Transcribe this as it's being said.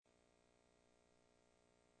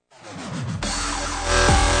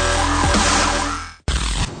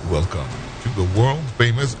the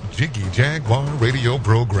world-famous Jiggy Jaguar radio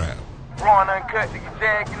program. Raw and uncut, Jiggy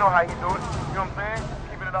Jag, you know how he do it. You know what I'm saying?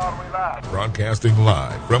 Keeping it all the way live. Broadcasting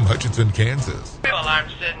live from Hutchinson, Kansas. Well, I'm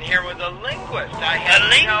sitting here with a linguist. I had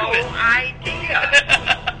no idea.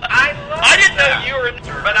 I didn't know you were,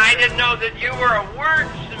 but I didn't know that you were a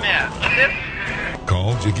wordsmith.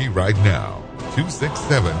 Call Jiggy right now.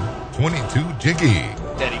 267-22-JIGGY.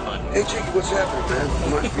 Daddy fun. Hey, Jiggy, what's happening, man?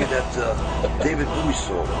 Reminds me of that David Bowie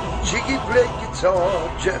song. Jiggy play guitar.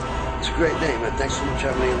 It's a great name, man. Thanks so much for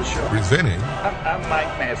having me on the show. Presenting. I'm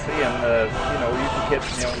Mike Massey, and, you can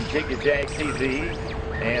catch me on Jiggy Jag TV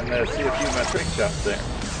and see a few of my trick shots there.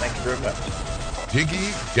 Thank you very much.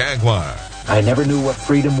 Jiggy Jaguar. I never knew what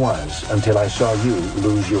freedom was until I saw you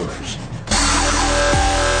lose yours.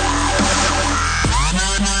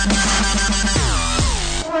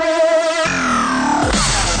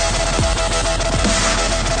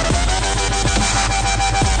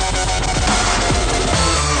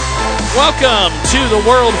 Welcome to the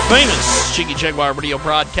world-famous Jiggy Jaguar radio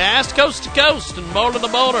broadcast, coast to coast and border to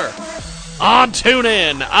border, on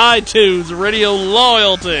TuneIn, iTunes, Radio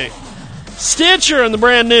Loyalty, Stitcher, and the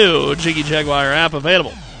brand new Jiggy Jaguar app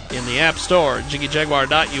available in the App Store,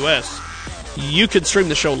 jiggyjaguar.us. You can stream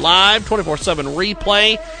the show live, 24/7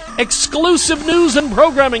 replay, exclusive news and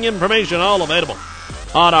programming information, all available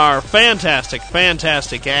on our fantastic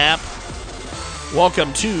app.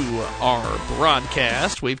 Welcome to our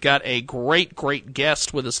broadcast. We've got a great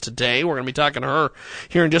guest with us today. We're going to be talking to her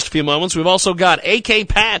here in just a few moments. We've also got AK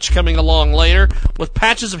Patch coming along later with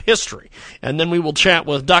Patches of History. And then we will chat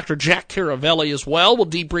with Dr. Jack Caravelli as well. We'll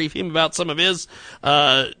debrief him about some of his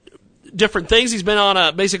different things. He's been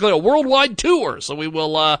on basically a worldwide tour, so we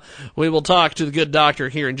will talk to the good doctor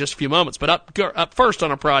here in just a few moments. But up first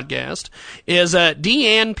on our podcast is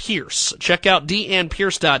Deanne Pierce. Check out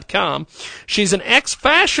DeannePierce.com. She's an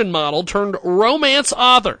ex-fashion model turned romance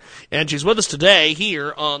author, and she's with us today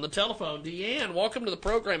here on the telephone. Deanne, welcome to the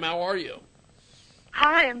program. How are you?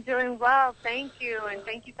 Hi, I'm doing well. Thank you, and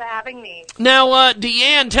thank you for having me. Now,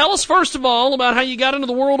 Deanne, tell us first of all about how you got into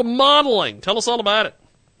the world of modeling. Tell us all about it.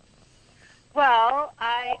 Well,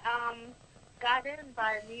 I got in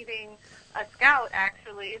by meeting a scout,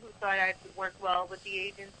 actually, who thought I'd work well with the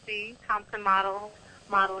agency, Thompson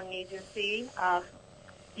Modeling Agency,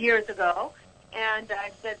 years ago. And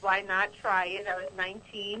I said, why not try it? I was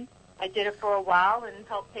 19. I did it for a while and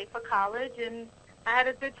helped pay for college, and I had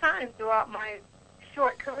a good time throughout my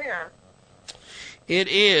short career. It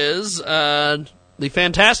is the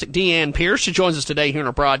fantastic Deanne Pierce. She joins us today here in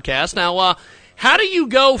our broadcast. Now, how do you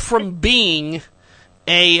go from being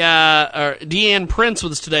Deanne Prince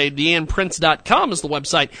with us today? DeannePrince.com is the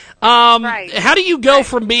website. Right. How do you go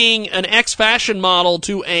from being an ex-fashion model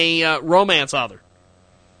to a romance author?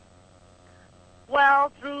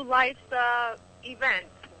 Well, through life's events,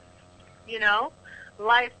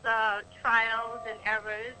 life's trials and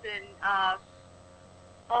errors and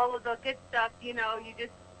all of the good stuff, you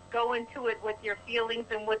just go into it with your feelings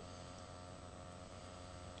and with...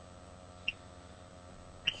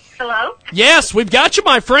 Hello? Yes, we've got you,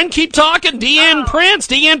 my friend. Keep talking. Deanne Prince,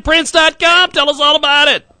 DeannePrince.com. Tell us all about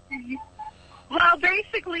it. Well,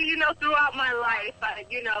 basically, throughout my life, I,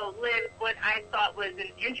 lived what I thought was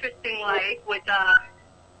an interesting life with,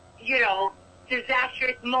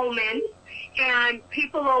 disastrous moments. And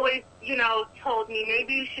people always, told me,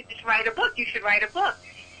 maybe you should just write a book. You should write a book.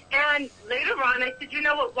 And later on, I said, you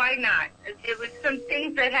know what, why not? It was some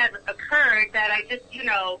things that had occurred that I just,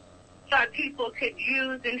 thought people could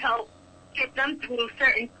use and help get them through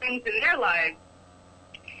certain things in their lives.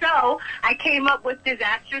 So I came up with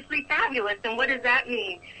Disastrously Fabulous. And what does that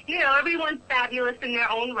mean? Everyone's fabulous in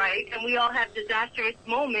their own right, and we all have disastrous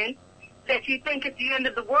moments that you think it's the end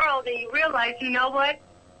of the world, and you realize, you know what?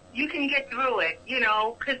 You can get through it,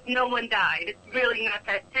 because no one died. It's really not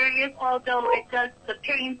that serious, although the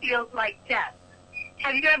pain feels like death.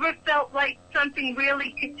 Have you ever felt like something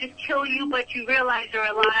really could just kill you, but you realize you're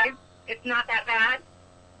alive? It's not that bad?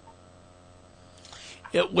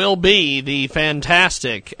 It will be the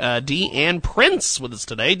fantastic Deanne Prince with us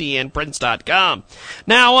today, DeannePrince.com.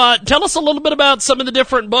 Now, tell us a little bit about some of the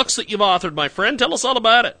different books that you've authored, my friend. Tell us all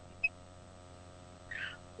about it.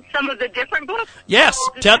 Some of the different books? Yes,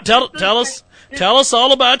 tell us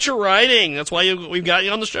all about your writing. That's why we've got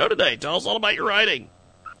you on the show today. Tell us all about your writing.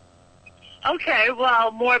 Okay,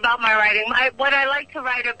 well, more about my writing. What I like to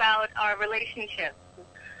write about are relationships.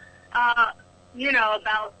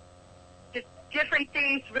 About just different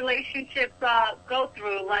things relationships go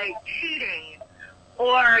through, like cheating,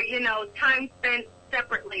 or, time spent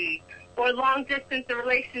separately, or long-distance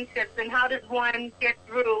relationships, and how does one get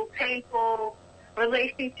through painful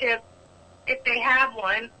relationships if they have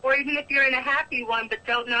one, or even if you're in a happy one but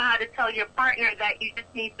don't know how to tell your partner that you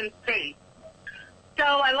just need some space. So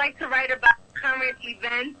I like to write about current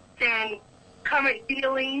events and current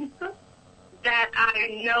feelings that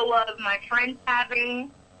I know of my friends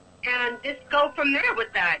having, and just go from there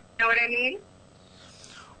with that. You know what I mean?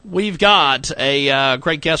 We've got a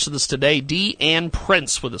great guest with us today, Deanne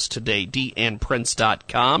Prince with us today,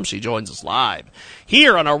 DeannePrince.com. She joins us live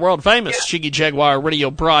here on our world-famous Jiggy Jaguar radio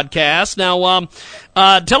broadcast. Now,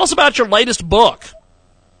 tell us about your latest book.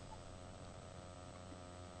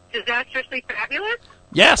 Disastrously Fabulous?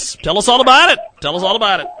 Yes, tell us all about it. Tell us all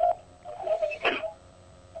about it.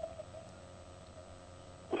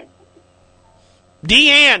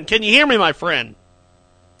 Deanne, can you hear me, my friend?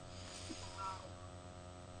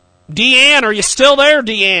 Deanne, are you still there,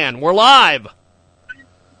 Deanne? We're live.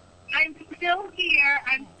 I'm still here.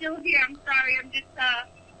 I'm sorry. I'm just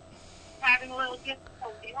having a little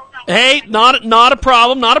difficulty. Hold on. Hey, not a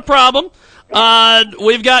problem.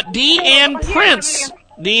 We've got Deanne Prince,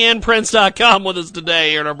 DeannePrince.com with us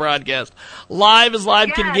today here on our broadcast. Live as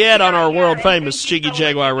live can get on our world-famous Jiggy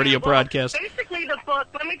Jaguar radio broadcast. Basically, the book,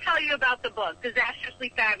 let me tell you about the book,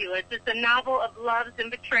 Disastrously Fabulous. It's a novel of loves and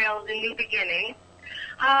betrayals and new beginnings.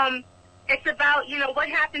 It's about, what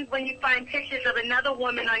happens when you find pictures of another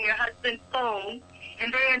woman on your husband's phone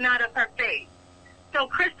and they are not of her face. So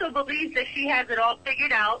Crystal believes that she has it all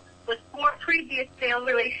figured out with 4 previous failed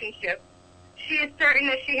relationships. She is certain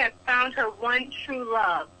that she has found her one true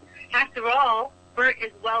love. After all, Bert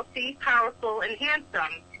is wealthy, powerful, and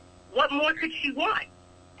handsome. What more could she want?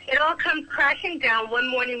 It all comes crashing down one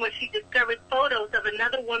morning when she discovers photos of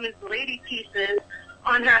another woman's lady pieces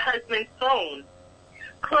on her husband's phone.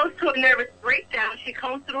 Close to a nervous breakdown, she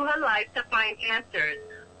combs through her life to find answers,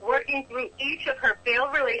 working through each of her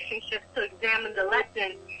failed relationships to examine the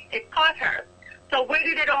lessons it taught her. So where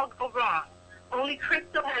did it all go wrong? Only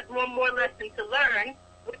Crystal has one more lesson to learn,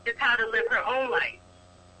 which is how to live her own life.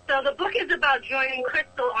 So the book is about joining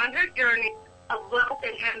Crystal on her journey of wealth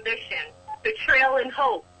and ambition, betrayal and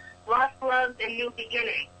hope, lost loves and new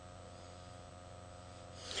beginnings.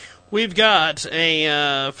 We've got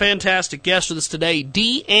a fantastic guest with us today.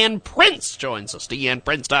 Deanne Prince joins us.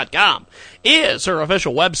 DeannePrince.com is her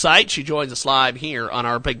official website. She joins us live here on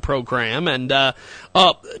our big program. And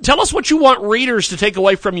tell us what you want readers to take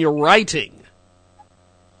away from your writing.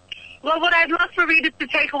 Well, what I'd love for readers to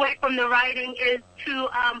take away from the writing is to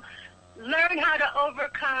learn how to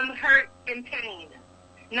overcome hurt and pain,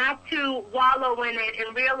 not to wallow in it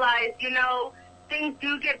and realize, things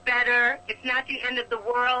do get better. It's not the end of the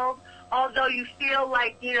world. Although you feel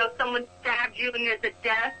like, someone stabbed you and there's a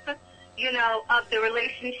death, of the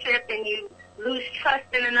relationship and you lose trust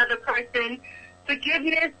in another person,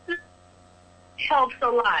 forgiveness helps a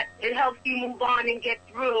lot. It helps you move on and get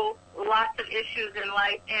through lots of issues in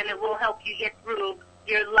life, and it will help you get through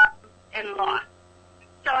your love and loss.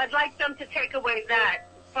 So I'd like them to take away that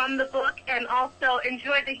from the book and also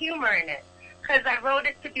enjoy the humor in it, because I wrote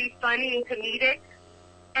it to be funny and comedic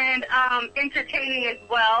and entertaining as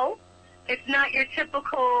well. It's not your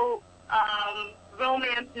typical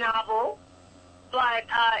romance novel, but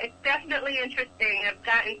it's definitely interesting. I've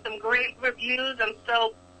gotten some great reviews. I'm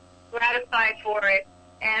so gratified for it,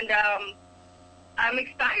 and I'm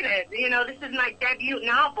excited. This is my debut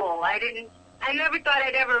novel. I never thought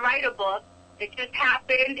I'd ever write a book. It just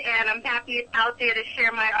happened, and I'm happy it's out there to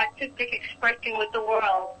share my artistic expression with the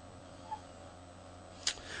world.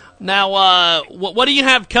 Now, what do you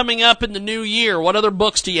have coming up in the new year? What other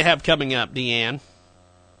books do you have coming up, Deanne?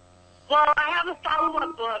 Well, I have a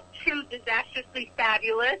follow-up book to Disastrously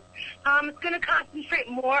Fabulous. It's going to concentrate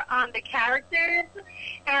more on the characters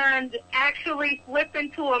and actually flip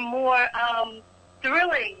into a more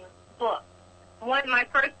thrilling book. My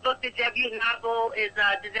first book, the debut novel, is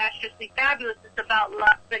Disastrously Fabulous. It's about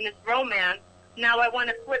love and it's romance. Now I want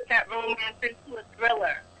to flip that romance into a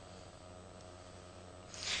thriller.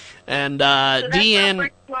 And so that's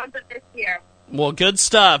Deanne, this year. Well, good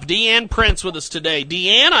stuff. Deanne Prince with us today.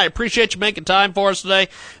 Deanne, I appreciate you making time for us today.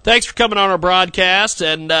 Thanks for coming on our broadcast,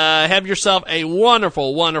 and have yourself a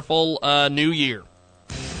wonderful, wonderful new year.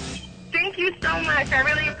 Thank you so much. I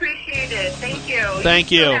really appreciate it. Thank you.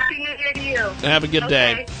 Thank you. Happy New Year to you. Have a good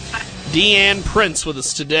day. Deanne Prince with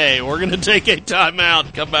us today. We're going to take a time out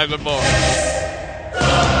and come back with more.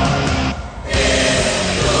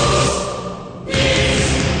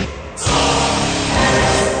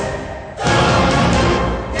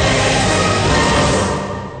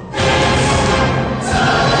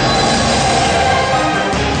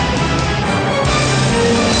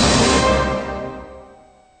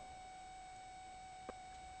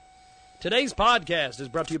 Today's podcast is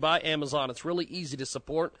brought to you by Amazon. It's really easy to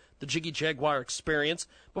support the Jiggy Jaguar experience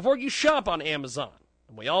before you shop on Amazon.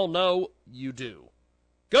 And we all know you do.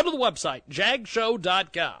 Go to the website,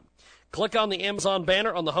 jagshow.com. Click on the Amazon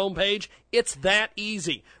banner on the homepage. It's that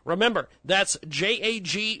easy. Remember, that's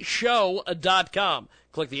jagshow.com.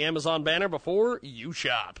 Click the Amazon banner before you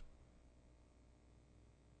shop.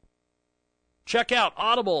 Check out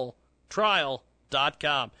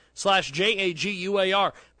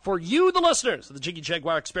audibletrial.com/JAGUAR. For you, the listeners of the Jiggy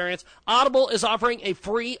Jaguar experience, Audible is offering a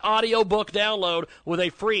free audiobook download with a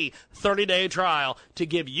free 30-day trial to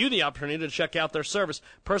give you the opportunity to check out their service.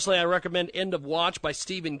 Personally, I recommend End of Watch by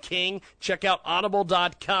Stephen King. Check out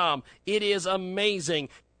audible.com. It is amazing.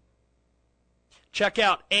 Check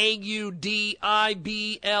out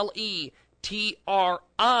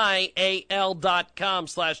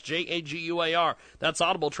audibletrial.com/JAGUAR. That's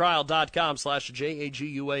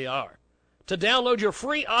audibletrial.com/JAGUAR. To download your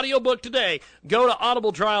free audiobook today, go to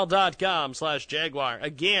audibletrial.com/Jaguar.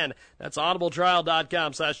 Again, that's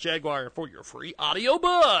audibletrial.com/Jaguar for your free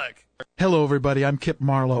audiobook. Hello, everybody. I'm Kip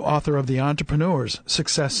Marlowe, author of The Entrepreneurs,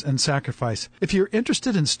 Success and Sacrifice. If you're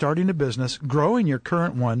interested in starting a business, growing your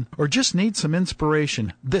current one, or just need some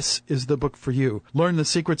inspiration, this is the book for you. Learn the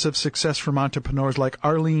secrets of success from entrepreneurs like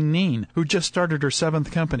Arlene Neen, who just started her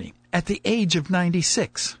 7th company at the age of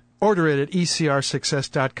 96. Order it at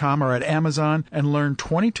ecrsuccess.com or at Amazon and learn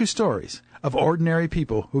 22 stories of ordinary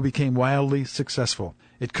people who became wildly successful.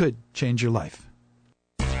 It could change your life.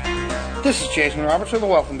 This is Jason Roberts with the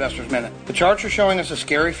Wealth Investors Minute. The charts are showing us a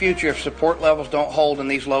scary future if support levels don't hold in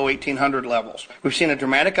these low 1800 levels. We've seen a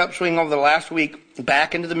dramatic upswing over the last week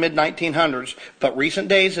back into the mid-1900s, but recent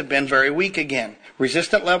days have been very weak again.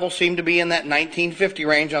 Resistant levels seem to be in that 1950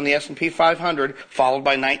 range on the S&P 500, followed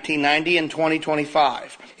by 1990 and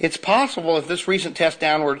 2025. It's possible if this recent test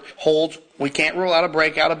downward holds, we can't rule out a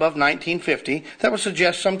breakout above 1950. That would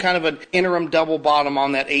suggest some kind of an interim double bottom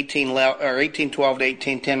on that 1812 to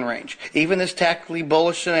 1810 range. Even this tactically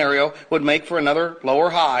bullish scenario would make for another lower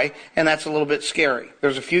high, and that's a little bit scary.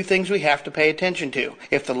 There's a few things we have to pay attention to.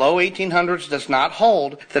 If the low 1800s does not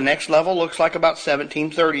hold, the next level looks like about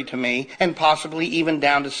 1730 to me, and possibly even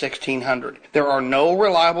down to 1600. There are no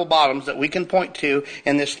reliable bottoms that we can point to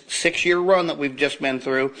in this 6-year run that we've just been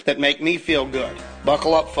through that make me feel good.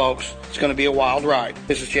 Buckle up, folks. It's going to be a wild ride.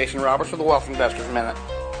 This is Jason Roberts with the Wealth Investors Minute.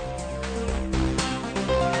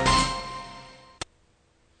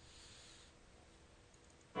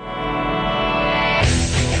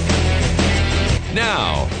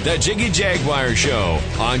 Now, the Jiggy Jaguar Show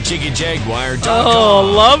on JiggyJaguar.com. Oh,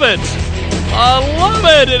 love it. I love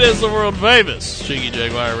it. It is the world famous Jiggy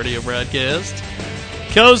Jaguar radio broadcast.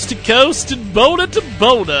 Coast to coast and Boda to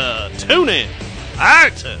Boda. Tune in.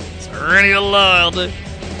 iTunes. Radio Loyalty.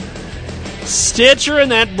 Stitcher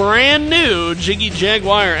and that brand new Jiggy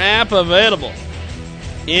Jaguar app available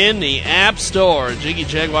in the App Store.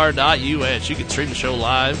 JiggyJaguar.us. You can stream the show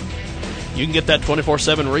live. You can get that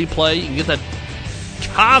 24/7 replay. You can get that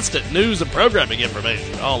constant news and programming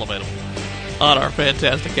information. All available on our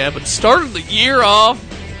fantastic app. It started the year off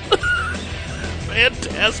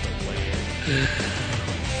fantastically.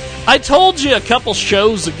 I told you a couple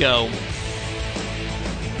shows ago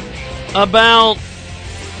about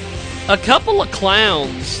a couple of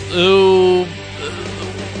clowns who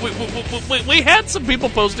we had some people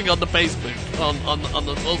posting on the Facebook on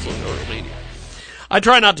the social media. I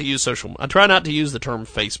try not to use the term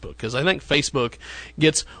Facebook because I think Facebook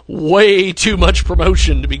gets way too much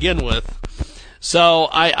promotion to begin with. So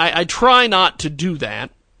I try not to do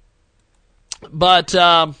that. But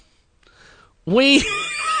we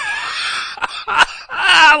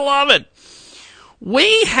I love it.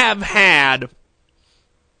 We have had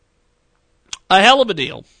a hell of a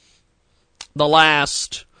deal the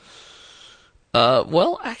last,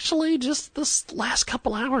 actually just this last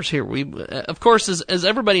couple hours here. We, of course, as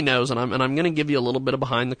everybody knows, and I'm going to give you a little bit of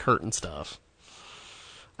behind the curtain stuff.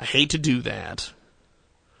 I hate to do that,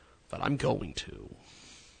 but I'm going to.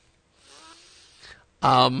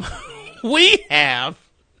 We have,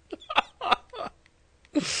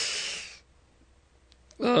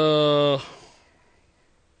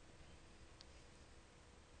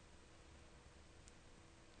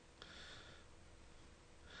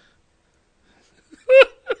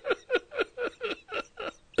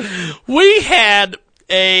 we had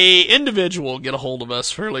a individual get a hold of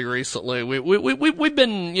us fairly recently. We've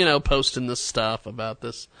been, posting this stuff about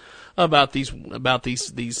this, about these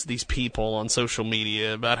people on social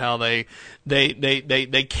media, about how they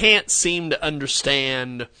can't seem to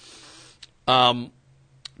understand,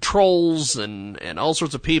 trolls and all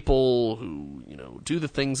sorts of people who, do the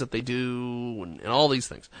things that they do and all these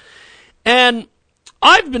things. And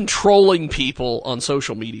I've been trolling people on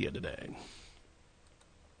social media today.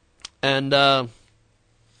 And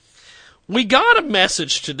we got a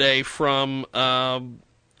message today from an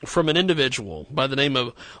individual by the name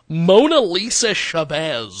of Mona Lisa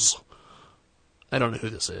Chavez. I don't know who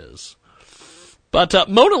this is. But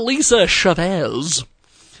Mona Lisa Chavez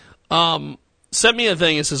sent me a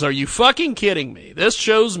thing and says, "Are you fucking kidding me? This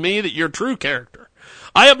shows me that you're true character.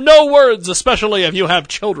 I have no words, especially if you have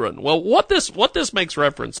children." Well, what this makes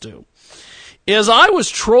reference to is I was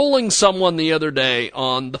trolling someone the other day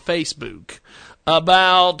on the Facebook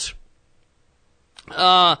about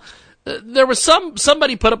there was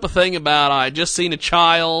somebody put up a thing about I just seen a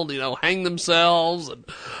child, hang themselves, and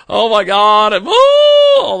oh my God, and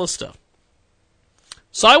all this stuff.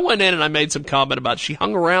 So I went in and I made some comment about she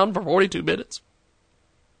hung around for 42 minutes.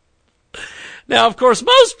 Now, of course,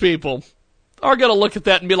 most people are going to look at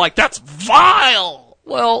that and be like, "That's vile."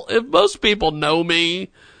 Well, if most people know me,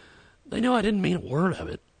 they know I didn't mean a word of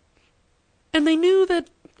it. And they knew that,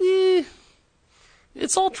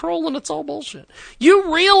 it's all troll and it's all bullshit.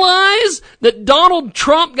 You realize that Donald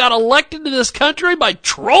Trump got elected to this country by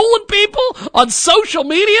trolling people on social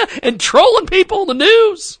media and trolling people in the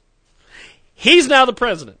news? He's now the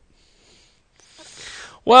president.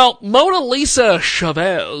 Well, Mona Lisa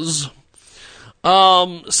Chavez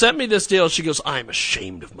sent me this deal. She goes, "I'm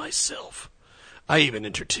ashamed of myself. I even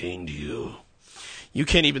entertained you. You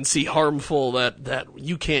can't even see harmful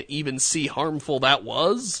you can't even see harmful that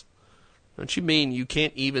was? Don't you mean you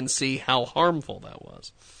can't even see how harmful that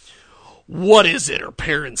was?" What is it, her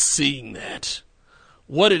parents seeing that?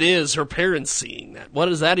 What it is, her parents seeing that? What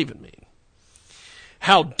does that even mean?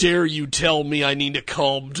 How dare you tell me I need to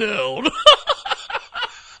calm down?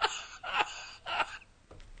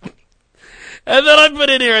 And then I put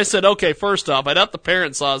in here, I said, okay, first off, I doubt the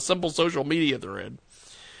parents saw a simple social media thread.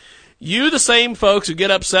 You, the same folks who get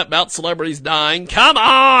upset about celebrities dying, come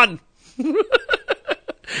on!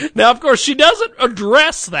 Now, of course, she doesn't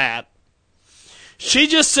address that. She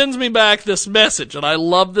just sends me back this message, and I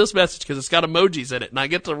love this message because it's got emojis in it, and I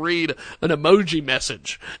get to read an emoji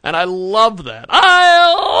message, and I love that.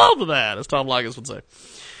 I love that, as Tom Likas would say.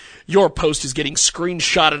 "Your post is getting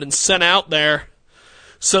screenshotted and sent out there,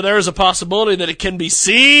 so there is a possibility that it can be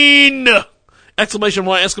seen!" Exclamation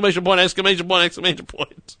point, exclamation point, exclamation point, exclamation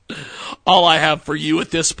point. All I have for you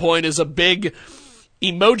at this point is a big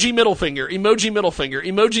emoji middle finger, emoji middle finger,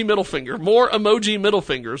 emoji middle finger, more emoji middle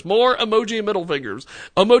fingers, more emoji middle fingers,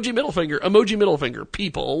 emoji middle finger, emoji middle finger.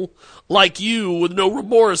 People like you with no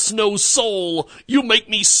remorse, no soul, you make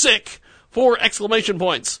me sick. 4 exclamation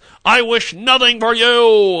points. I wish nothing for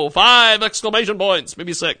you. 5 exclamation points,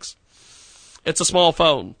 maybe 6. It's a small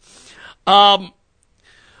phone.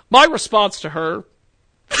 My response to her,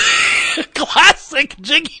 classic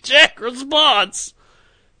Jiggy Jag response.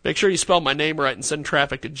 Make sure you spell my name right and send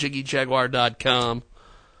traffic to JiggyJaguar.com.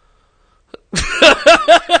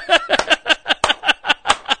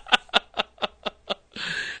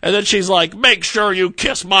 And then she's like, "Make sure you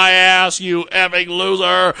kiss my ass, you effing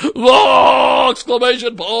loser." Oh,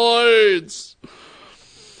 exclamation points.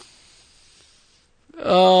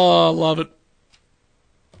 Oh, I love it.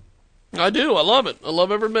 I do. I love it. I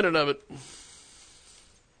love every minute of it.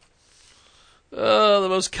 The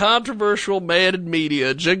most controversial man in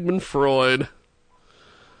media, Sigmund Freud.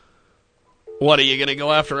 What, are you going to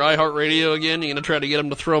go after iHeartRadio again? Are you going to try to get them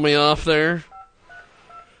to throw me off there?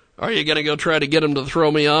 Are you going to go try to get them to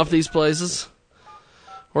throw me off these places?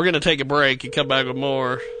 We're going to take a break and come back with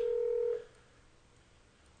more.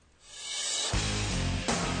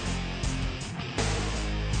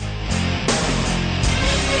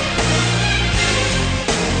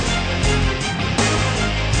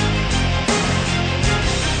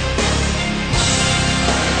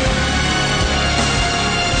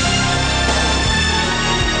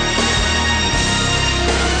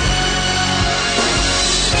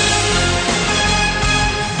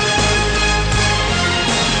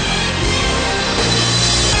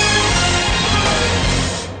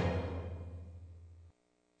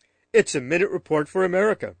 It's a Minute Report for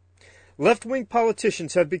America. Left-wing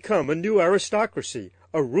politicians have become a new aristocracy,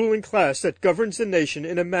 a ruling class that governs the nation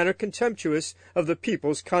in a manner contemptuous of the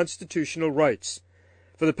people's constitutional rights.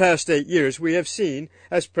 For the past 8 years, we have seen,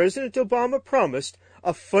 as President Obama promised,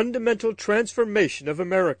 a fundamental transformation of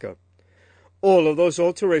America. All of those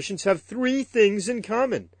alterations have 3 things in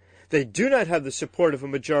common. They do not have the support of a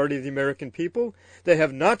majority of the American people, they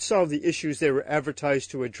have not solved the issues they were advertised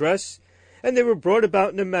to address, and they were brought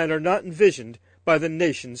about in a manner not envisioned by the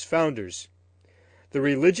nation's founders. The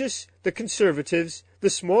religious, the conservatives, the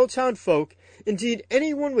small-town folk, indeed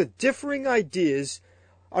anyone with differing ideas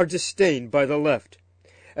are disdained by the left.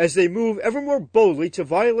 As they move ever more boldly to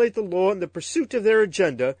violate the law in the pursuit of their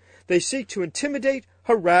agenda, they seek to intimidate,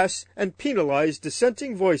 harass, and penalize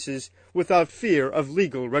dissenting voices without fear of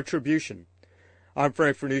legal retribution. I'm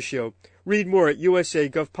Frank Vernuccio. Read more at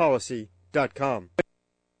usagovpolicy.com.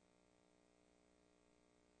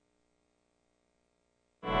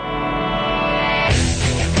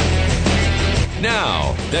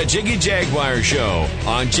 Now, the Jiggy Jaguar Show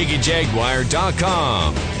on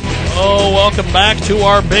JiggyJaguar.com. Oh, welcome back to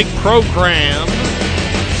our big program.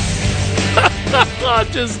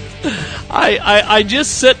 I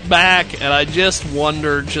just sit back and I just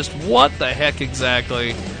wonder just what the heck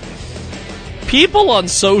exactly. People on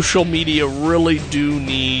social media really do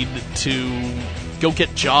need to go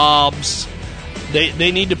get jobs.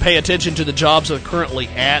 They need to pay attention to the jobs they're currently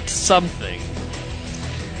at something.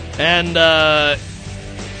 And I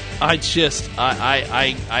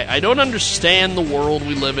don't understand the world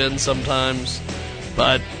we live in sometimes.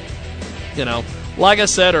 But, you know, like I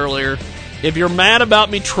said earlier, if you're mad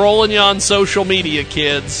about me trolling you on social media,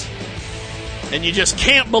 kids, and you just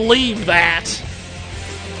can't believe that,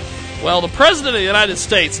 well, the President of the United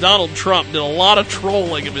States, Donald Trump, did a lot of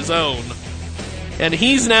trolling of his own. And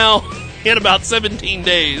he's now, in about 17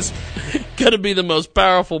 days, going to be the most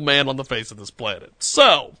powerful man on the face of this planet.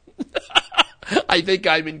 So, I think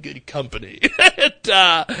I'm in good company.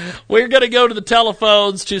 We're going to go to the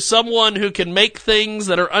telephones to someone who can make things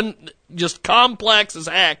that are just complex as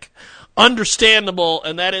heck understandable,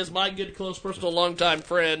 and that is my good, close, personal, longtime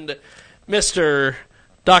friend, Mr.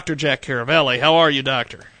 Dr. Jack Caravelli. How are you,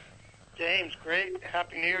 Doctor? James, great.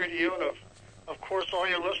 Happy New Year to you, and of course all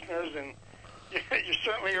your listeners, and you're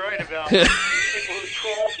certainly right about people who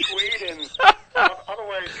troll, tweet, and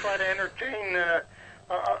otherwise try to entertain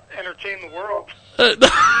the world.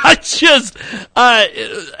 I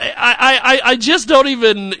just don't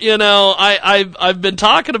even, I've been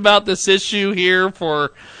talking about this issue here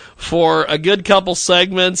for a good couple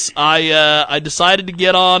segments. I decided to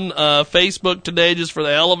get on Facebook today just for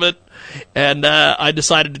the hell of it, and I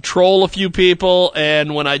decided to troll a few people,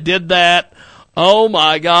 and when I did that, oh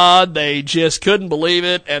my God, they just couldn't believe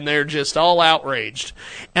it, and they're just all outraged.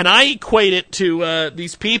 And I equate it to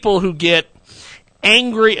these people who get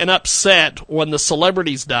angry and upset when the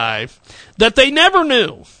celebrities die that they never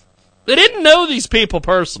knew. They didn't know these people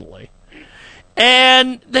personally.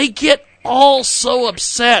 And they get all so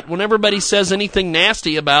upset when everybody says anything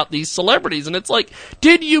nasty about these celebrities. And it's like,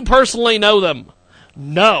 did you personally know them?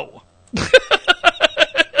 No.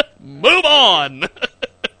 Move on.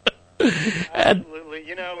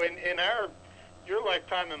 Absolutely. In your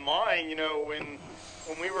lifetime and mine, when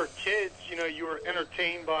we were kids, you were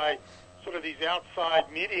entertained by sort of these outside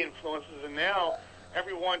media influences, and now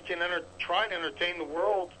everyone can try and entertain the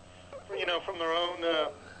world, from their own,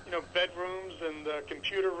 bedrooms and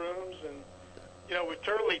computer rooms, and we've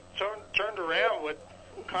totally turned around what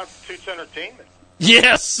constitutes entertainment.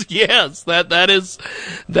 Yes, that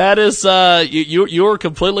is you're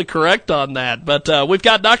completely correct on that. But we've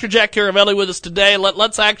got Dr. Jack Caravelli with us today.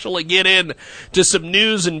 Let's actually get in to some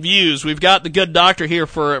news and views. We've got the good doctor here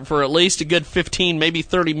for at least a good 15, maybe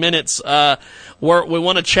 30 minutes. Where we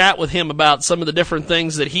want to chat with him about some of the different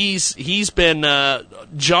things that he's been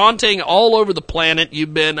jaunting all over the planet.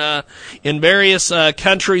 You've been in various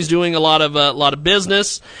countries doing a lot of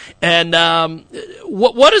business, and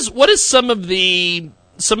what is some of the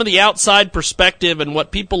outside perspective and what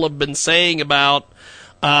people have been saying about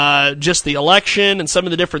just the election and some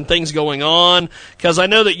of the different things going on? Because I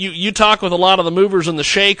know that you talk with a lot of the movers and the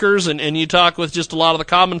shakers, and you talk with just a lot of the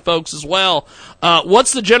common folks as well.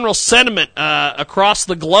 What's the general sentiment across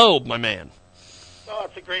the globe, my man? Oh,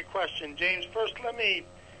 it's a great question, James. First, let me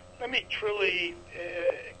truly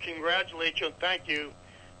congratulate you and thank you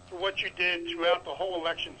for what you did throughout the whole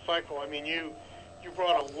election cycle. I mean, you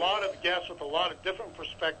brought a lot of guests with a lot of different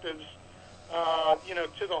perspectives,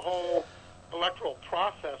 to the whole electoral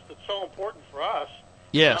process that's so important for us.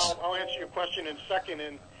 Yes. I'll answer your question in a second.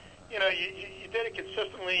 And, you did it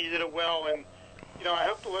consistently, you did it well, and, I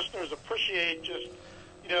hope the listeners appreciate just,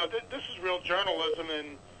 this is real journalism,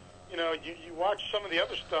 and, you watch some of the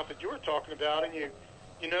other stuff that you were talking about, and you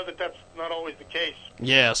know that that's not always the case.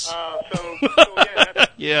 Yes.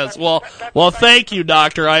 Yes. Well, thank you,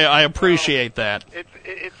 Doctor. I appreciate that.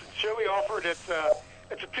 It's sincerely offered. It's a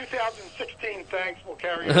 2016 thanks. We'll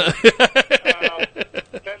carry it.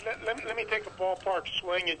 Let me take a ballpark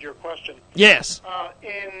swing at your question. Yes.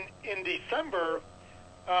 In December,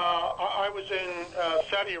 I was in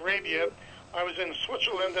Saudi Arabia, I was in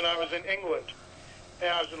Switzerland, and I was in England, and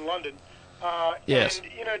I was in London. Yes.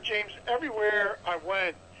 And, James, everywhere I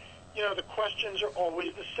went, the questions are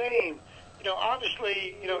always the same.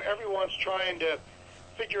 Obviously, everyone's trying to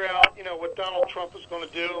figure out, what Donald Trump is going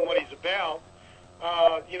to do and what he's about.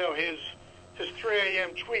 His 3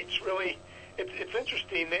 a.m. tweets really, it's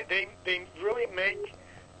interesting. They really make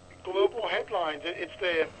global headlines. It's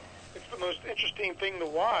the most interesting thing to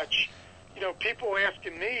watch. People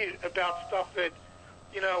asking me about stuff that,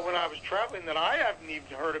 when I was traveling that I haven't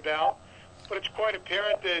even heard about, but it's quite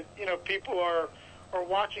apparent that, people are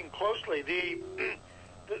watching closely.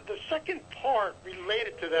 The second part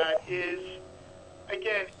related to that is,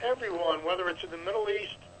 again, everyone, whether it's in the Middle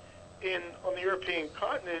East, on the European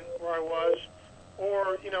continent where I was,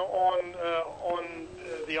 or on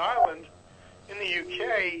the island in the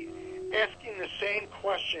UK, asking the same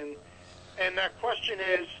question, and that question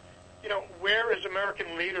is, where is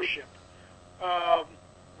American leadership?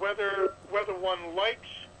 Whether one likes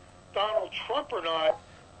Donald Trump or not,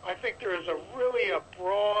 I think there is really a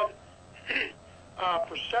broad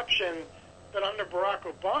perception that under Barack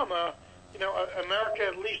Obama, America,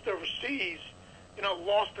 at least overseas,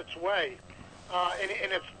 lost its way. And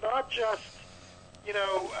it's not just,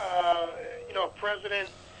 a president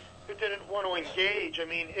who didn't want to engage. I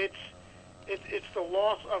mean, it's the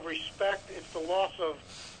loss of respect. It's the loss of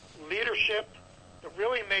leadership that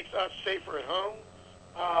really makes us safer at home.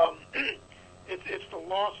 It's the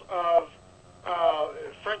loss of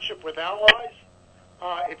friendship with allies.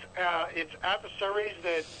 It's adversaries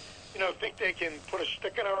that, think they can put a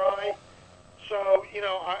stick in our eye. So,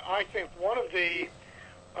 I think one of the,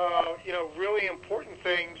 really important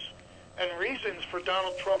things and reasons for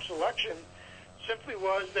Donald Trump's election simply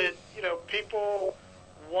was that, people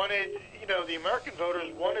wanted, the American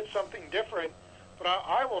voters wanted something different. But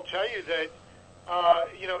I will tell you that,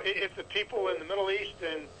 if the people in the Middle East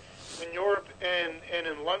and in Europe and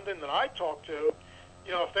in London that I talk to,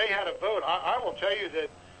 if they had a vote, I will tell you that,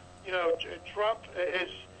 Trump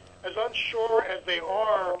is as unsure as they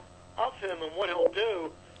are of him and what he'll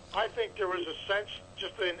do. I think there was a sense,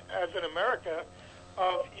 just as in America,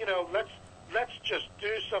 of, let's just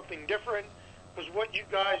do something different, because what you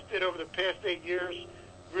guys did over the past 8 years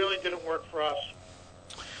really didn't work for us.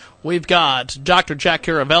 We've got Dr. Jack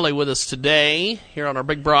Caravelli with us today here on our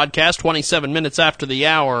big broadcast, 27 minutes after the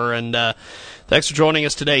hour, and thanks for joining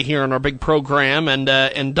us today here on our big program.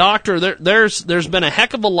 And Doctor, there's been a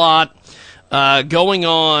heck of a lot going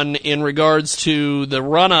on in regards to the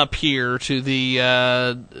run-up here to the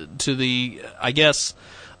I guess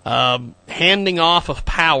handing off of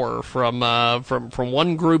power from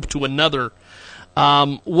one group to another.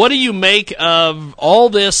 What do you make of all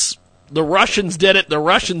this? The Russians did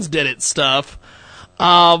it stuff.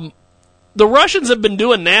 The Russians have been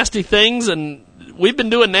doing nasty things, and we've been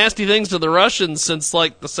doing nasty things to the Russians since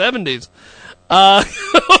like the 70s.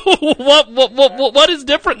 What is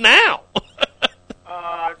different now?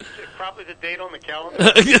 Probably the date on the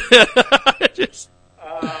calendar.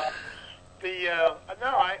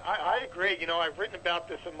 No, I agree. I've written about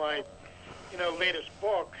this in my, latest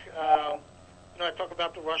book. I talk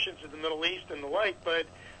about the Russians in the Middle East and the like, but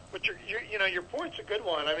your point's a good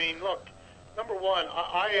one. I mean, look, number one,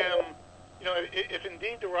 I am, if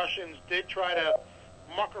indeed the Russians did try to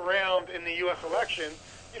muck around in the U.S. election,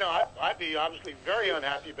 I'd be obviously very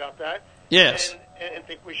unhappy about that. Yes. And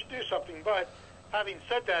think we should do something. But having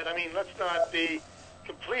said that, I mean, let's not be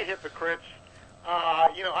complete hypocrites.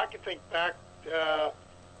 I can think back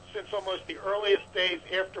since almost the earliest days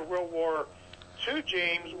after World War II,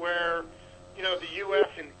 James, where, the U.S.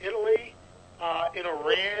 and Italy, in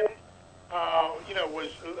Iran, was,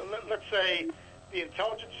 let's say, the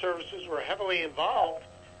intelligence services were heavily involved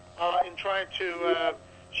in trying to,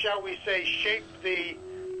 shall we say, shape the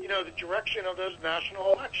direction of those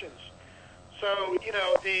national elections. So,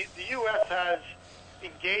 the U.S. has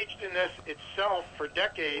engaged in this itself for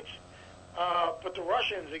decades, but the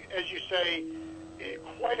Russians, as you say,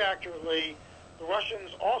 quite accurately, the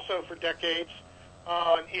Russians also for decades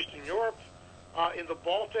in Eastern Europe, in the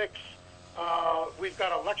Baltics. We've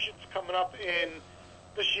got elections coming up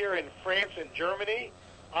this year in France and Germany,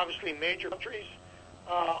 obviously major countries.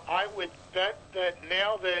 I would bet that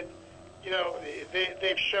now that,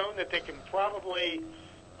 they've shown that they can probably,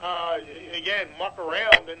 again, muck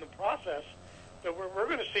around in the process, that we're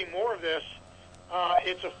going to see more of this.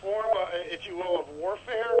 It's a form, if you will, of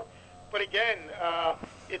warfare. But again,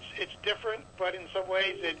 it's different, but in some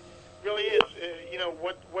ways it really is,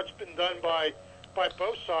 what's been done by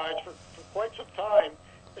both sides for quite some time.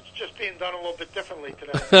 It's just being done a little bit differently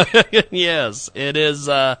today. Yes, it is.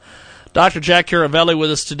 Dr. Jack Caravelli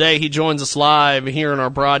with us today. He joins us live here in our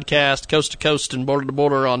broadcast, coast to coast and border to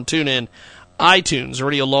border on TuneIn, iTunes,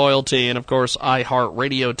 Radio Loyalty, and, of course,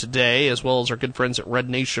 iHeartRadio today, as well as our good friends at Red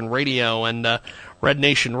Nation Radio and Red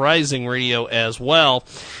Nation Rising Radio as well.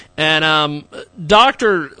 And,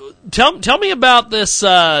 Doctor, tell me about this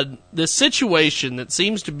this situation that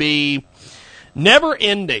seems to be never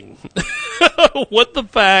ending with the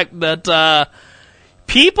fact that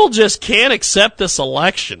people just can't accept this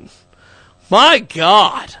election. My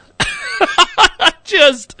God.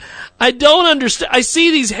 I don't understand. I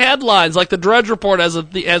see these headlines, like the Drudge Report has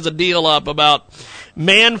a deal up about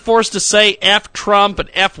man forced to say F Trump and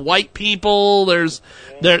F white people. There's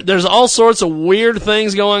all sorts of weird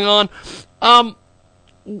things going on.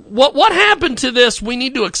 What happened to this? We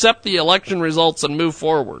need to accept the election results and move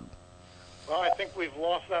forward. Well, I think we've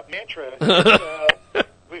lost that mantra.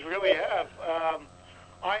 We really have.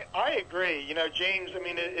 I agree. You know, James, I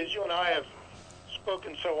mean, as you and I have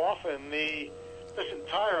spoken so often, this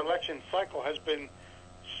entire election cycle has been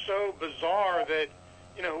so bizarre that,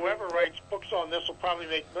 you know, whoever writes books on this will probably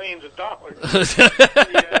make millions of dollars.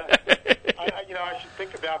 I should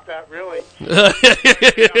think about that, really.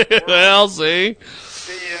 Well, see.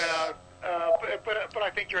 But I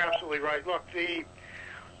think you're absolutely right. Look, we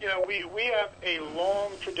have a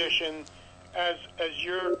long tradition, as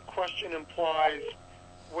your question implies,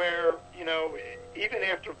 where, you know, even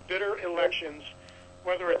after bitter elections,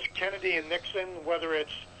 whether it's Kennedy and Nixon, whether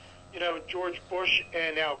it's, you know, George Bush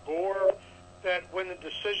and Al Gore, that when the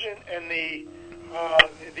decision and the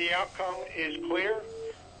outcome is clear,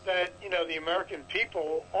 that, you know, the American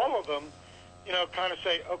people, all of them, you know, kind of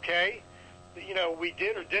say, okay, you know, we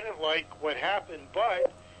did or didn't like what happened,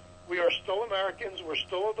 but we are still Americans, we're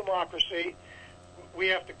still a democracy, we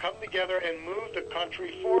have to come together and move the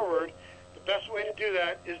country forward. The best way to do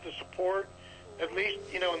that is to support, at least,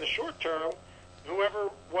 you know, in the short term, whoever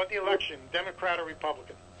won the election, Democrat or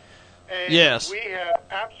Republican. And yes, we have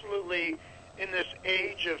absolutely, in this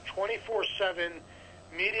age of 24/7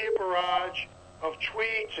 media barrage of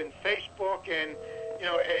tweets and Facebook, and, you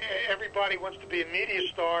know, everybody wants to be a media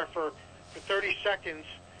star for 30 seconds,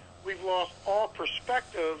 we've lost all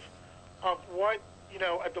perspective of what, you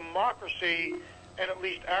know, a democracy and at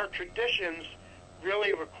least our traditions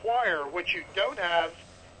really require. What you don't have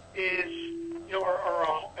is, you know,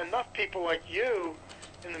 are enough people like you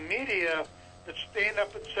in the media that stand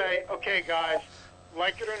up and say, okay, guys,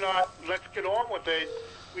 like it or not, let's get on with it.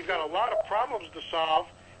 We've got a lot of problems to solve.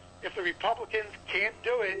 If the Republicans can't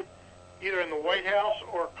do it, either in the White House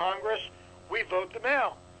or Congress, we vote them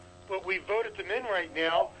out. But we voted them in right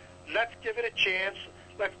now. Let's give it a chance.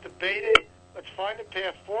 Let's debate it. Let's find a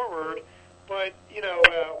path forward. But, you know,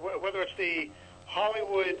 whether it's the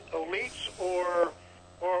Hollywood elites or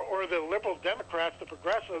the liberal Democrats, the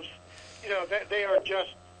progressives, you know, they are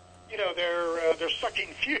just, you know, they're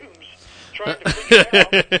sucking fumes, trying to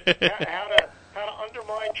figure out how to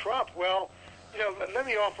undermine Trump. Well, you know, let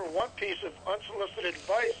me offer one piece of unsolicited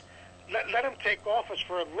advice. Let him take office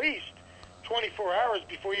for at least 24 hours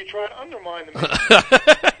before you try to undermine him.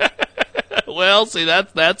 Well, see,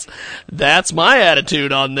 that's my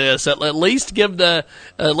attitude on this. At least give the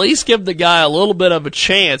guy a little bit of a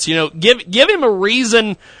chance. You know, give him a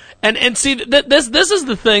reason. And see, this is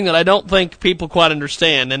the thing that I don't think people quite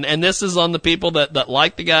understand. And this is on the people that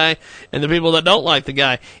like the guy and the people that don't like the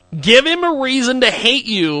guy. Give him a reason to hate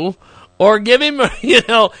you, or give him, you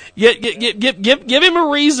know, give him a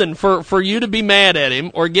reason for you to be mad at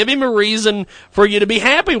him, or give him a reason for you to be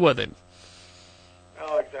happy with him.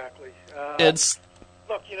 Oh, exactly.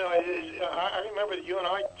 Look, you know, I remember that you and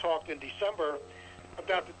I talked in December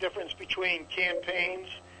about the difference between campaigns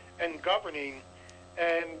and governing,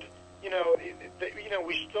 and you know,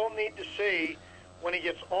 we still need to see when he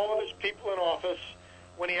gets all of his people in office,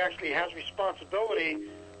 when he actually has responsibility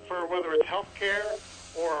for whether it's health care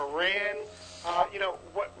or Iran, you know,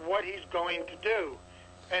 what he's going to do,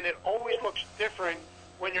 and it always looks different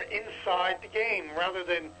when you're inside the game rather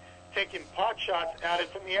than taking pot shots at it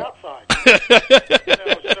from the outside. You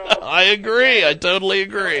know, so, I agree. I totally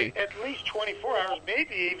agree. You know, at least 24 hours,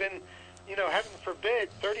 maybe even, you know, heaven forbid,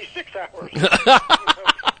 36 hours. you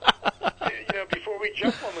know, before we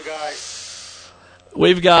jump on the guy.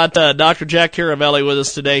 We've got Dr. Jack Caravelli with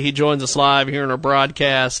us today. He joins us live here in our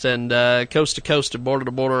broadcast and coast to coast and border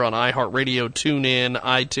to border on iHeartRadio, TuneIn,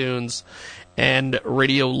 iTunes, and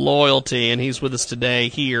Radio Loyalty, and he's with us today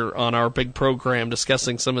here on our big program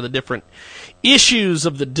discussing some of the different issues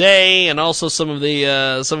of the day and also some of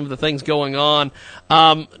the things going on.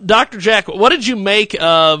 Dr. Jack, what did you make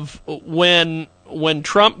of when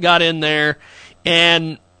Trump got in there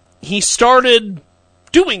and he started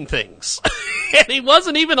doing things? And he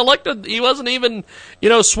wasn't even elected. He wasn't even,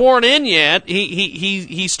 sworn in yet.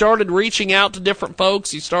 He started reaching out to different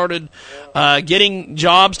folks. He started getting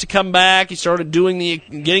jobs to come back. He started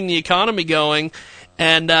getting the economy going.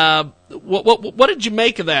 And what did you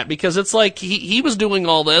make of that? Because it's like he was doing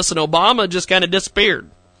all this, and Obama just kind of disappeared.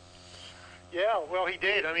 Yeah, well, he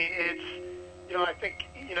did. I mean, it's, I think,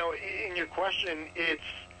 in your question,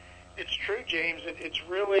 it's true, James. It's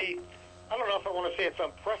really, I don't know if I want to say it's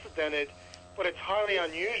unprecedented, but it's highly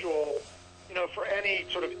unusual, for any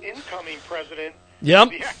sort of incoming president to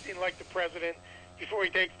be acting like the president before he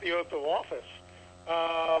takes the oath of office.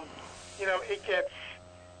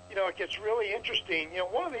 It gets really interesting.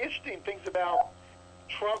 One of the interesting things about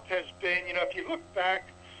Trump has been, if you look back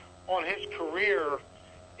on his career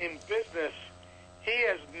in business, he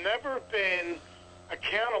has never been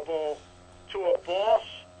accountable to a boss,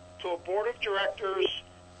 to a board of directors,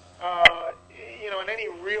 in any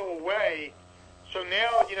real way. So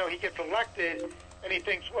now, he gets elected, and he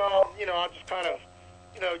thinks, well, I'll just kind of,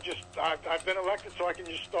 I've been elected, so I can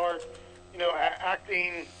just start,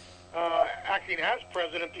 acting as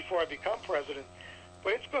president before I become president.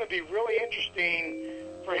 But it's going to be really interesting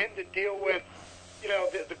for him to deal with,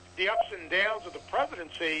 the ups and downs of the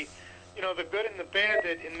presidency, the good and the bad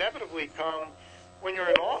that inevitably come when you're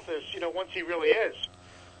in office, once he really is.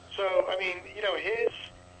 So, I mean,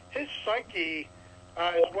 his psyche,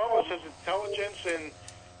 as well as his intelligence and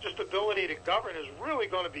just ability to govern is really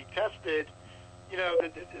going to be tested,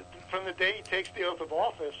 from the day he takes the oath of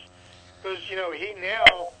office, because, he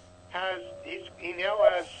now has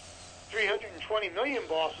 320 million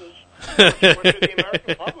bosses, which are the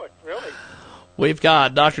American public, really. We've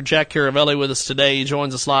got Dr. Jack Caravelli with us today. He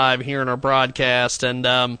joins us live here in our broadcast. And,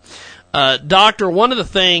 Doctor, one of the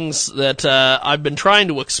things that I've been trying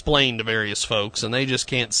to explain to various folks, and they just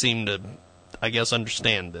can't seem to, I guess,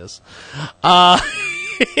 understand this,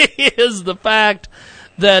 is the fact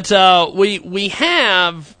that we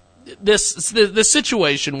have this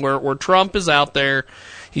situation where Trump is out there.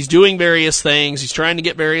 He's doing various things. He's trying to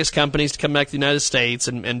get various companies to come back to the United States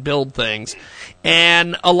and build things.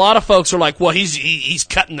 And a lot of folks are like, well, he's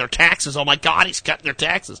cutting their taxes. Oh, my God, he's cutting their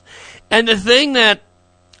taxes. And the thing that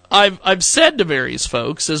I've said to various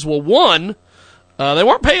folks is, well, one, they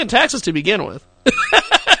weren't paying taxes to begin with.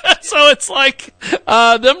 So it's like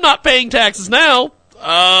them not paying taxes now,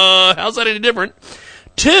 how's that any different?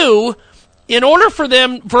 Two, in order for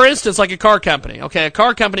them, for instance, like a car company, okay, a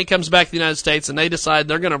car company comes back to the United States and they decide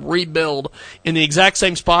they're going to rebuild in the exact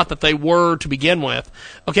same spot that they were to begin with.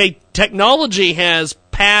 Okay, technology has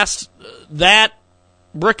passed that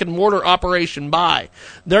brick and mortar operation by.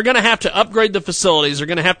 They're going to have to upgrade the facilities. They're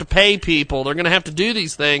going to have to pay people. They're going to have to do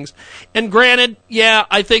these things. And granted, yeah,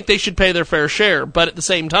 I think they should pay their fair share. But at the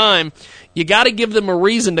same time, you got to give them a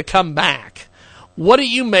reason to come back. What do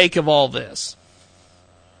you make of all this?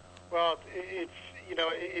 Well,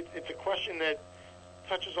 it's a question that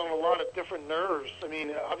touches on a lot of different nerves. I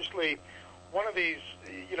mean, obviously, one of the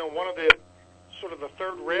sort of the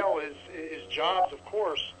third rail is jobs, of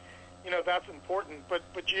course. That's important. But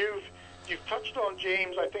you've touched on,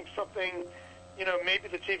 James, I think something, maybe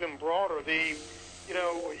that's even broader.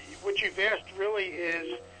 What you've asked really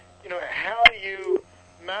is, how do you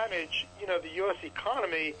manage, the U.S.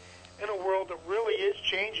 economy in a world that really is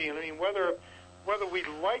changing? I mean, whether we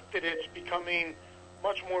like that it's becoming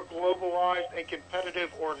much more globalized and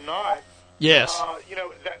competitive or not. Yes.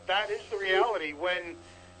 That is the reality. When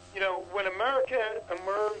America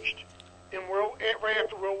emerged right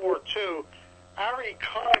after World War II, our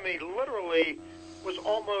economy literally was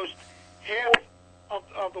almost half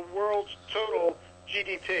of the world's total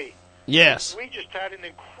GDP. Yes. We just had an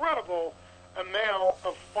incredible amount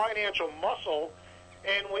of financial muscle,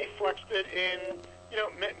 and we flexed it in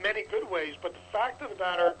many good ways. But the fact of the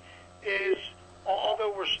matter is,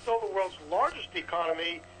 although we're still the world's largest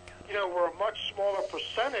economy, we're a much smaller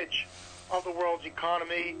percentage of the world's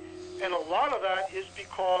economy, and a lot of that is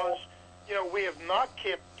because we have not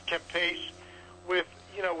kept pace with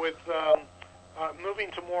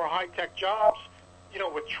moving to more high-tech jobs,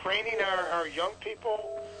 with training our young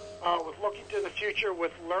people, with looking to the future,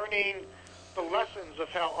 with learning the lessons of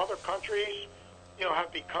how other countries,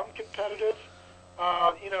 have become competitive.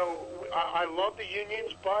 I love the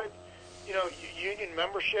unions, but, union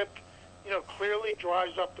membership, clearly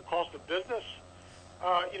drives up the cost of business.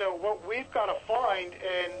 What we've got to find,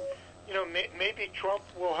 and, maybe Trump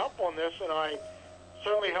will help on this, and I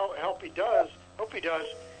certainly hope he does,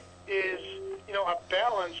 is, a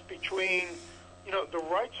balance between, the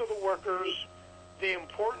rights of the workers, the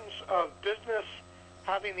importance of business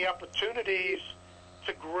having the opportunities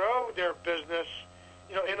to grow their business,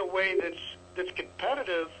 in a way that's that's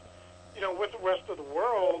competitive, with the rest of the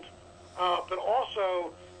world, but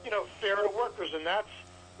also, fair to workers. And that's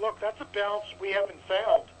a balance we haven't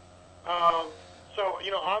found. So,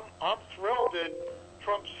 I'm thrilled that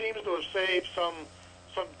Trump seems to have saved some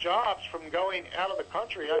jobs from going out of the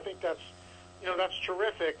country. I think that's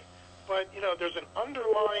terrific. But, there's an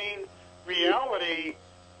underlying reality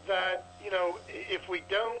that, if we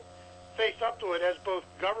don't face up to it as both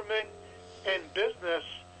government and business,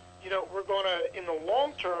 we're going to, in the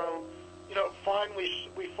long term, find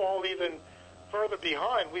we fall even further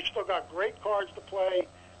behind. We've still got great cards to play.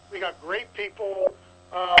 We got great people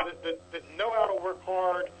that know how to work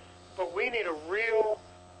hard, but we need a real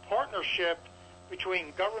partnership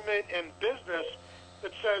between government and business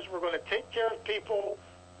that says we're going to take care of people,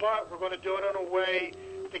 but we're going to do it in a way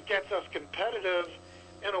that gets us competitive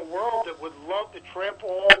in a world that would love to trample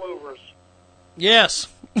all over us. Yes.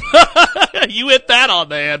 You hit that on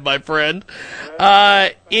the head, my friend.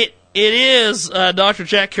 It is Dr.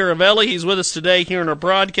 Jack Caravelli. He's with us today here in our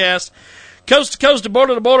broadcast. Coast to coast and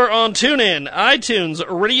border to border on TuneIn, iTunes,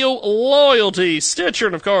 Radio Loyalty, Stitcher,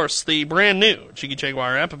 and, of course, the brand new Jiggy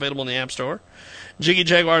Jaguar app available in the App Store.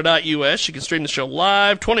 JiggyJaguar.us. You can stream the show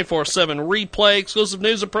live, 24/7 replay, exclusive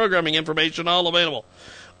news and programming information, all available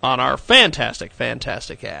on our fantastic,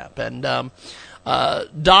 fantastic app. And,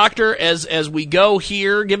 Doctor, as we go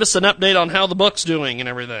here, give us an update on how the book's doing and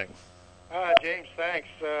everything. James, thanks.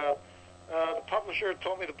 The publisher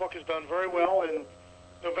told me the book has done very well in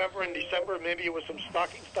November and December, maybe with some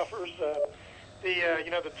stocking stuffers.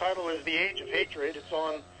 The title is The Age of Hatred. It's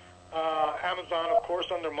on Amazon, of course,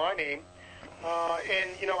 under my name.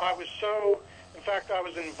 I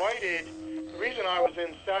was invited. The reason I was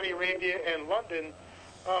in Saudi Arabia and London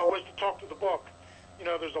was to talk to the book.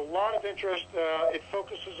 There's a lot of interest. It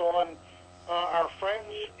focuses on our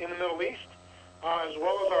friends in the Middle East, as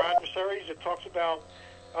well as our adversaries. It talks about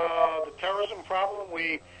the terrorism problem.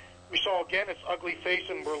 We saw again its ugly face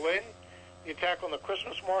in Berlin, the attack on the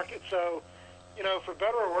Christmas market. So, for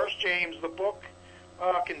better or worse, James, the book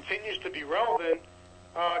continues to be relevant,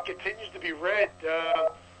 continues to be read,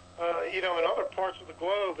 in other parts of the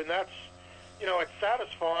globe, and that's, it's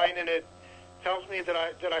satisfying, and it tells me that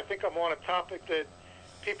I think I'm on a topic that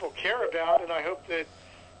people care about, and I hope that,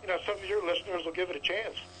 some of your listeners will give it a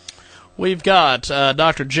chance. We've got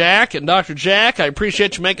Dr. Jack, and Dr. Jack, I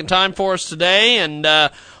appreciate you making time for us today, and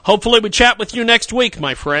hopefully we chat with you next week,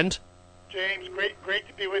 my friend. James, great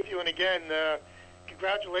to be with you, and again,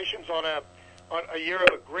 congratulations on a year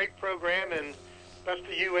of a great program, and best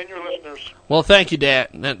to you and your listeners. Well, thank you, Dad.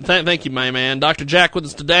 Thank you, my man. Dr. Jack with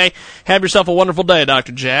us today. Have yourself a wonderful day,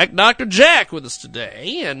 Dr. Jack. Dr. Jack with us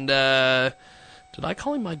today, and did I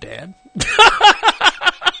call him my dad?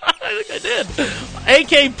 I think I did.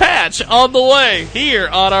 AK Patch on the way here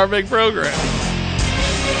on our big program.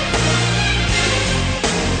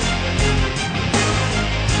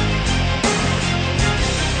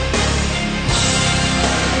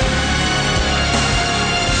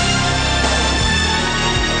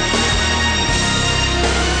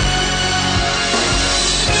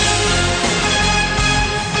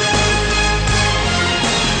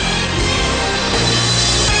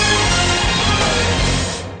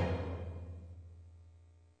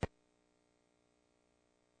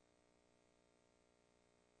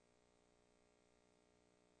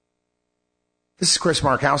 This is Chris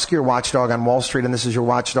Markowski, your watchdog on Wall Street, and this is your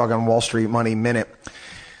watchdog on Wall Street Money Minute.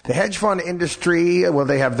 The hedge fund industry, well,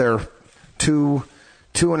 they have their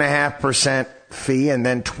 2.5% fee and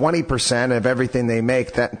then 20% of everything they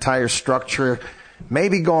make. That entire structure may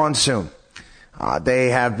be gone soon. They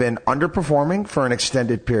have been underperforming for an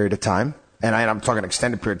extended period of time. And I'm talking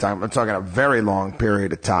extended period of time. I'm talking a very long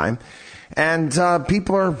period of time. And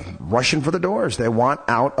people are rushing for the doors. They want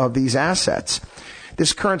out of these assets.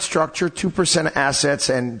 This current structure, 2% assets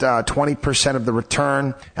and 20% of the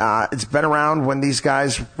return, it's been around when these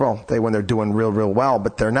guys, when they're doing real well,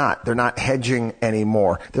 but they're not. They're not hedging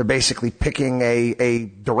anymore. They're basically picking a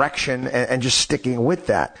direction and just sticking with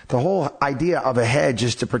that. The whole idea of a hedge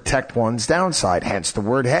is to protect one's downside, hence the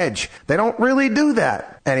word hedge. They don't really do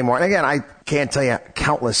that anymore. And again, I can't tell you,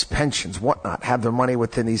 countless pensions, whatnot, have their money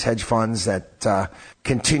within these hedge funds that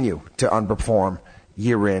continue to underperform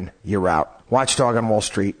year in, year out.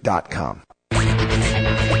 WatchdogOnWallStreet.com.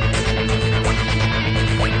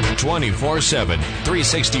 24/7,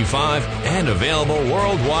 365, and available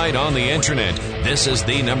worldwide on the internet. This is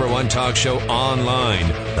the #1 talk show online,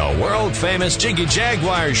 the world-famous Jiggy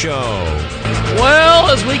Jaguar Show. Well,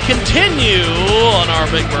 as we continue on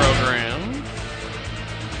our big program,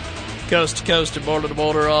 coast to coast and border to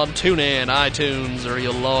border on TuneIn, iTunes,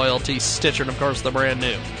 Radio Loyalty, Stitcher, and, of course, the brand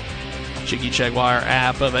new Jiggy Jaguar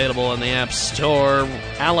app available in the App Store.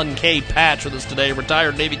 Alan K. Patch with us today,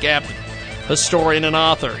 retired Navy captain, historian, and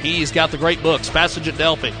author. He's got the great books, Passage at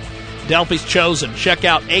Delphi, Delphi's Chosen. Check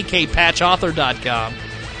out akpatchauthor.com.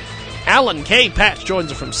 Alan K. Patch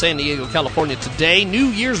joins us from San Diego, California today. New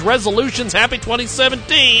Year's resolutions, happy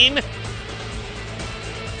 2017.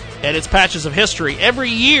 And it's Patches of History. Every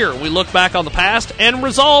year we look back on the past and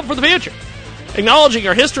resolve for the future. Acknowledging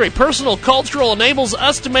our history, personal, cultural, enables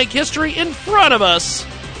us to make history in front of us.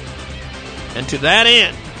 And to that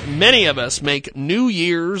end, many of us make New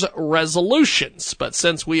Year's resolutions. But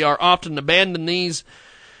since we are often abandon these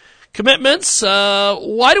commitments,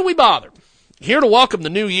 why do we bother? Here to welcome the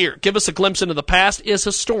new year, give us a glimpse into the past, is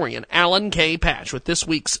historian Alan K. Patch with this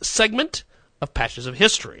week's segment of Patches of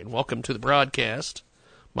History. And welcome to the broadcast,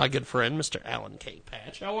 my good friend, Mr. Alan K.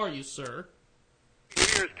 Patch. How are you, sir? New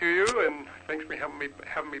Year's to you, and thanks for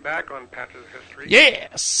having me back on Patches of History.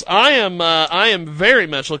 Yes, I am very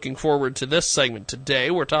much looking forward to this segment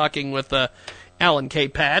today. We're talking with Alan K.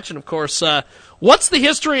 Patch, and of course, what's the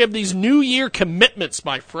history of these New Year commitments,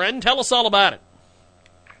 my friend? Tell us all about it.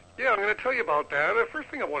 Yeah, I'm going to tell you about that. The first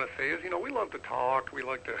thing I want to say is, we love to talk. We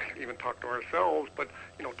like to even talk to ourselves, but,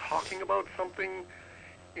 talking about something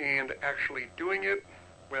and actually doing it,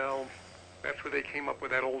 well, that's where they came up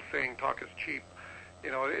with that old saying, talk is cheap.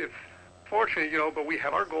 It's fortunate, but we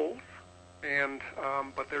have our goals, and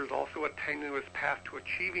but there's also a tenuous path to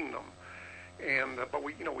achieving them, and but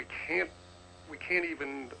we can't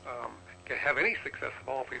even have any success at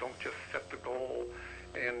all if we don't just set the goal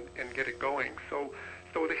and get it going. So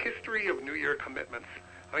the history of New Year commitments.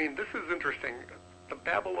 This is interesting. The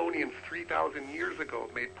Babylonians 3,000 years ago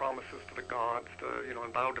made promises to the gods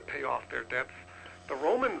and vowed to pay off their debts. The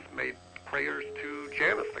Romans made prayers to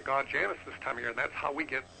Janus, the god Janus, this time of year, and that's how we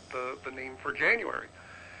get the name for January.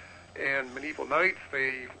 And medieval knights,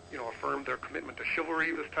 they affirmed their commitment to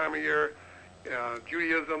chivalry this time of year.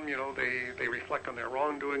 Judaism, they reflect on their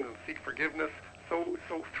wrongdoings and seek forgiveness. So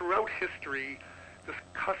throughout history, this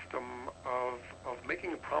custom of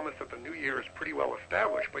making a promise at the New Year is pretty well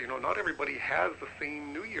established. But not everybody has the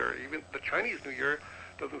same New Year. Even the Chinese New Year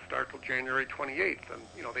doesn't start till January 28th, and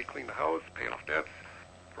they clean the house, pay off debts,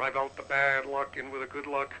 drive out the bad luck in with the good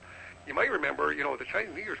luck. You might remember, the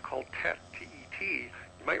Chinese New Year is called Tet, T-E-T.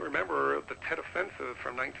 You might remember the Tet Offensive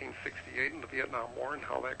from 1968 in the Vietnam War and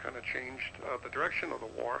how that kind of changed the direction of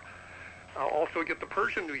the war. Also, you get the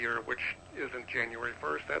Persian New Year, which isn't January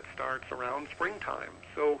 1st. That starts around springtime.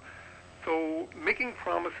 So making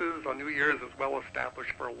promises on New Year's is well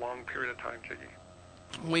established for a long period of time, Jiggy.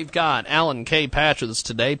 We've got Alan K. Patch with us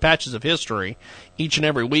today, Patches of History, each and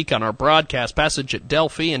every week on our broadcast. Passage at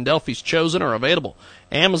Delphi and Delphi's Chosen are available.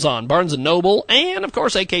 Amazon, Barnes & Noble, and, of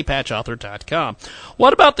course, akpatchauthor.com.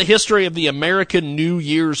 What about the history of the American New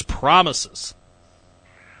Year's promises?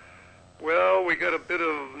 Well, we got a bit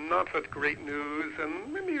of not such great news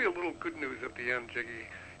and maybe a little good news at the end, Jiggy.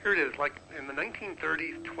 Here it is. Like in the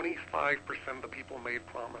 1930s, 25% of the people made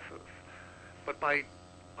promises. But by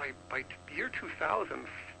the year 2000,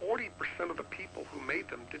 40% of the people who made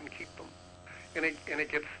them didn't keep them. And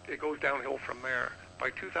it goes downhill from there.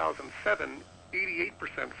 By 2007,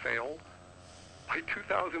 88% failed. By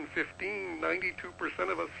 2015,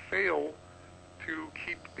 92% of us fail to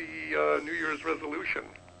keep the New Year's resolution.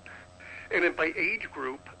 And then by age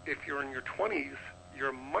group, if you're in your 20s,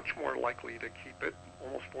 you're much more likely to keep it,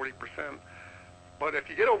 almost 40%. But if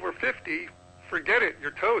you get over 50, forget it,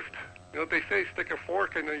 you're toast. They say stick a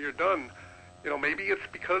fork and then you're done. Maybe it's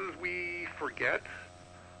because we forget,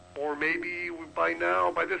 or maybe by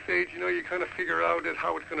this age, you kind of figure out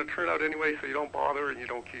how it's going to turn out anyway, so you don't bother and you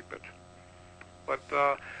don't keep it. But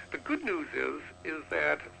the good news is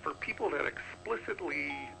that for people that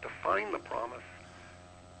explicitly define the promise,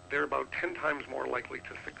 they're about 10 times more likely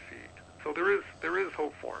to succeed. So there is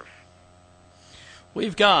hope for us.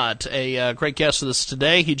 We've got a great guest with us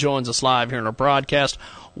today. He joins us live here in our broadcast.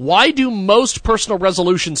 Why do most personal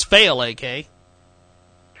resolutions fail, AK?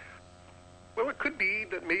 Well, it could be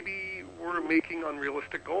that maybe we're making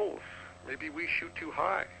unrealistic goals. Maybe we shoot too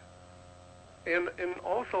high. And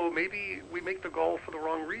also maybe we make the goal for the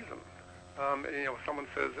wrong reason. Someone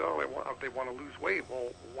says, they want to lose weight.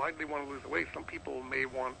 Well, why do they want to lose the weight? Some people may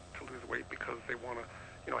want to lose weight because they want to,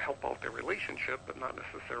 help out their relationship, but not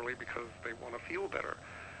necessarily because they want to feel better.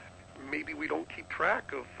 Maybe we don't keep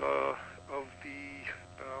track of the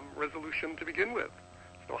resolution to begin with.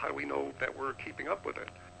 So how do we know that we're keeping up with it?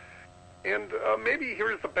 And maybe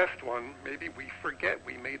here's the best one. Maybe we forget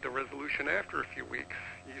we made the resolution after a few weeks.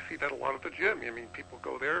 You see that a lot at the gym. People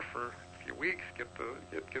go there for a few weeks, get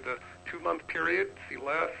a 2-month period, see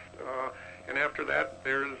less, and after that,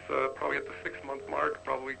 there's probably at the 6-month mark,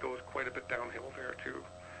 probably goes quite a bit downhill there too.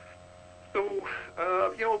 So,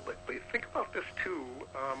 but think about this too.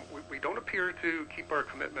 We don't appear to keep our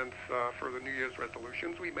commitments for the New Year's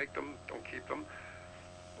resolutions. We make them, don't keep them.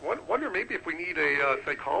 Wonder maybe if we need a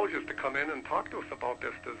psychologist to come in and talk to us about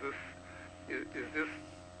this. Is this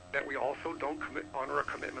that we also don't honor our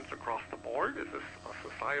commitments across the board? Is this a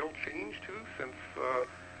societal change too? Since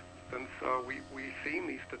we've seen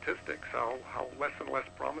these statistics, how less and less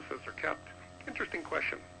promises are kept. Interesting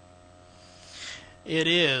question. It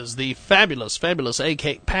is the fabulous, fabulous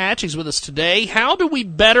AK Patch. He's with us today. How do we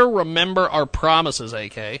better remember our promises,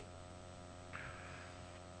 AK?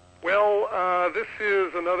 Well, this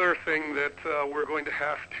is another thing that we're going to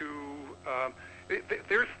have to.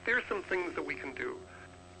 There's some things that we can do.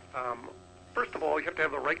 First of all, you have to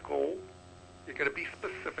have the right goal. You got to be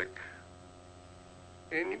specific,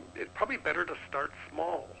 and it's probably better to start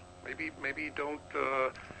small. Maybe don't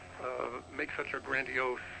make such a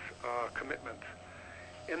grandiose commitment,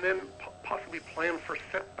 and then possibly plan for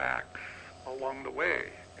setbacks along the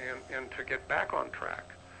way, and to get back on track.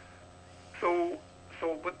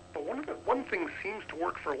 But one thing seems to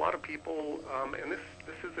work for a lot of people, and this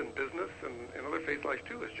is in business and in other phase lives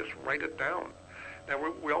too, is just write it down. Now,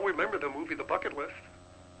 we all remember the movie The Bucket List.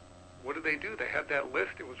 What did they do? They had that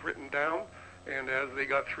list. It was written down, and as they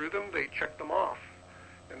got through them, they checked them off.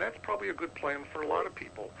 And that's probably a good plan for a lot of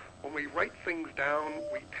people. When we write things down,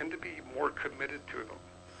 we tend to be more committed to them.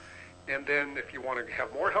 And then if you want to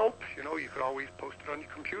have more help, you could always post it on your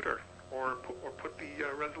computer or put the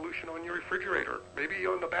resolution on your refrigerator, maybe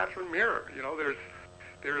on the bathroom mirror.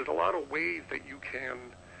 There's a lot of ways that you can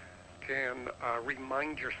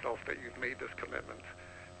remind yourself that you've made this commitment.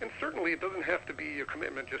 And certainly it doesn't have to be a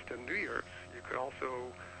commitment just in New Year's. You could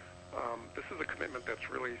also, this is a commitment that's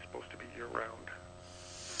really supposed to be year-round.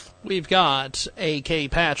 We've got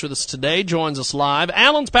AK Patch with us today, joins us live.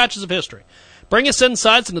 Alan's Patches of History bring us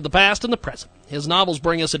insights into the past and the present. His novels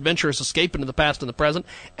bring us adventurous escape into the past and the present.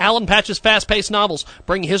 Alan Patch's fast-paced novels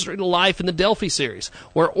bring history to life in the Delphi series,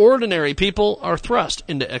 where ordinary people are thrust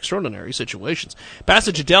into extraordinary situations.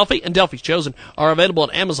 Passage of Delphi and Delphi's Chosen are available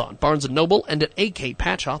at Amazon, Barnes & Noble, and at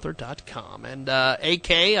akpatchauthor.com. And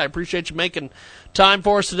AK, I appreciate you making time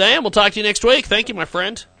for us today, and we'll talk to you next week. Thank you, my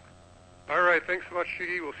friend. All right, thanks so much,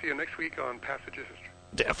 Jiggy. We'll see you next week on Passage of History.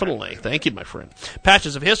 Definitely. Thank you, my friend.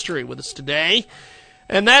 Patches of History with us today.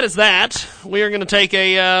 And that is that. We are going to take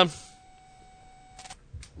a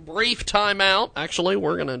brief time out. Actually,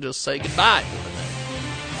 we're going to just say goodbye.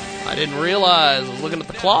 I didn't realize. I was looking at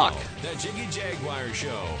the clock. The Jiggy Jaguar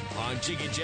Show on Jiggy Jaguar.